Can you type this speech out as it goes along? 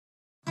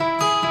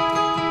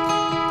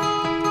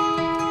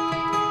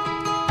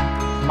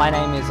My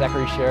name is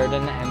Zachary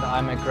Sheridan and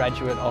I'm a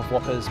graduate of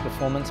WAAPA's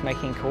performance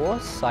making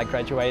course. I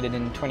graduated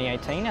in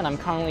 2018 and I'm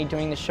currently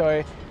doing the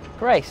show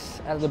Grace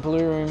at the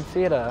Blue Room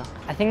Theatre.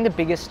 I think the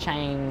biggest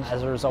change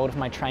as a result of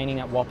my training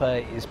at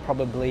WAAPA is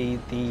probably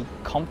the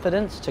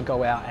confidence to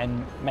go out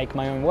and make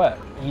my own work.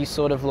 You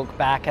sort of look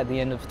back at the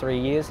end of 3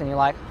 years and you're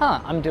like,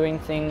 I'm doing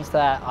things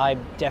that I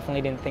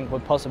definitely didn't think were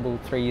possible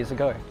 3 years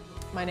ago.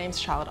 My name's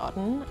Charlotte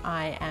Otten.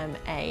 I am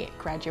a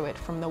graduate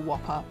from the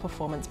WAAPA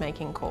performance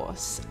making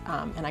course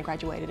and I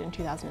graduated in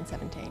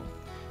 2017.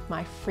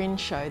 My fringe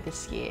show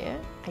this year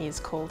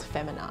is called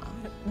Femina.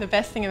 The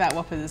best thing about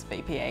WAAPA's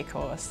BPA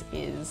course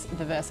is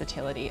the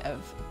versatility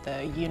of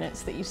the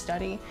units that you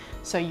study,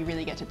 so you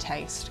really get to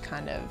taste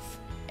kind of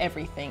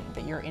everything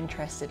that you're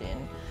interested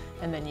in,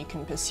 and then you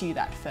can pursue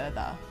that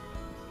further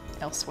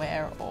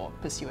elsewhere or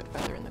pursue it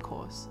further in the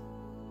course.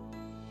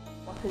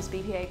 WAAPA's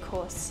BPA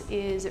course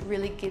it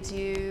really gives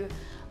you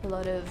a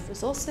lot of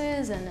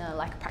resources and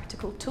a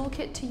practical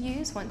toolkit to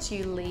use once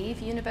you leave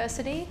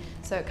university.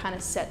 So it kind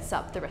of sets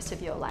up the rest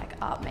of your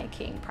art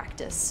making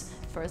practice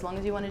for as long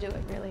as you want to do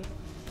it, really.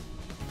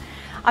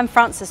 I'm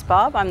Frances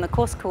Barb. I'm the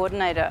course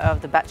coordinator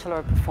of the Bachelor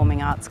of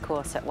Performing Arts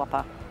course at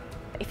WAAPA.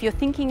 If you're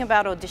thinking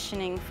about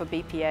auditioning for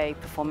BPA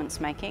performance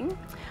making,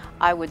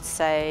 I would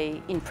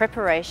say in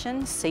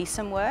preparation, see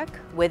some work,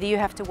 whether you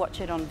have to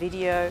watch it on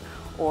video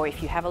or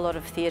if you have a lot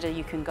of theatre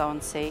you can go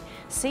and see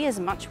as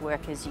much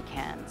work as you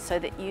can so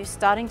that you're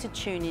starting to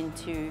tune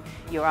into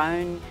your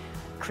own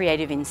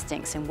creative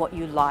instincts and what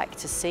you like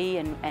to see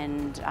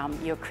and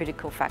your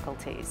critical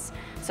faculties.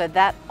 So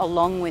that,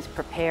 along with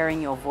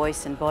preparing your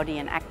voice and body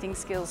and acting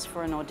skills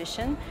for an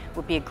audition,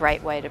 would be a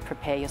great way to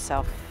prepare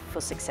yourself for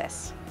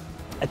success.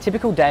 A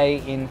typical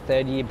day in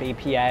third year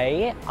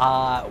BPA,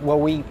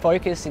 we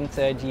focus in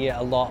third year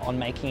a lot on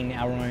making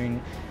our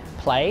own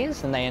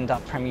plays, and they end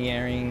up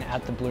premiering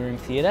at the Blue Room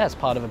Theatre as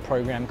part of a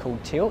program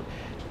called Tilt.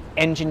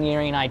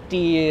 Engineering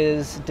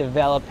ideas,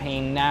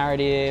 developing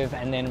narrative,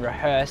 and then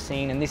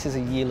rehearsing, and this is a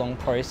year-long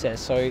process.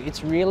 So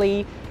it's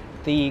really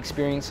the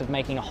experience of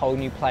making a whole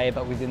new play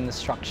but within the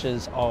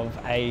structures of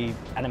an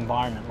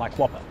environment like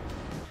WAAPA.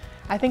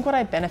 I think what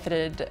I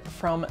benefited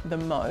from the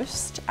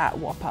most at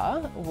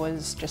WAAPA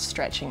was just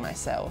stretching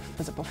myself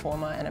as a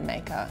performer and a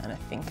maker and a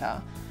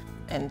thinker,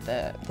 and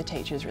the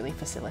teachers really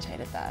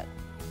facilitated that.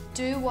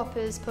 Do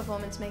WAAPA's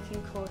performance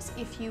making course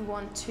if you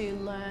want to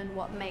learn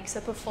what makes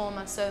a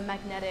performer so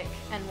magnetic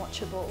and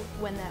watchable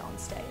when they're on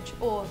stage,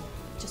 or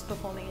just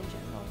performing in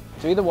general.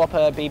 Do the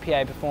WAAPA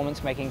BPA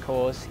performance making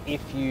course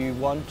if you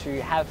want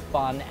to have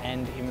fun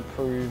and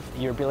improve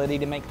your ability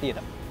to make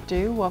theatre.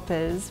 Do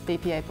WAAPA's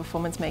BPA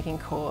performance making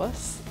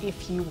course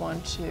if you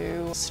want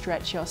to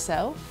stretch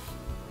yourself,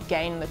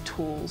 gain the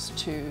tools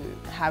to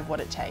have what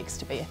it takes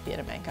to be a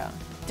theatre maker.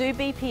 Do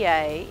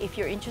BPA if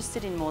you're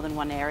interested in more than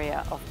one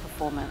area of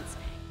performance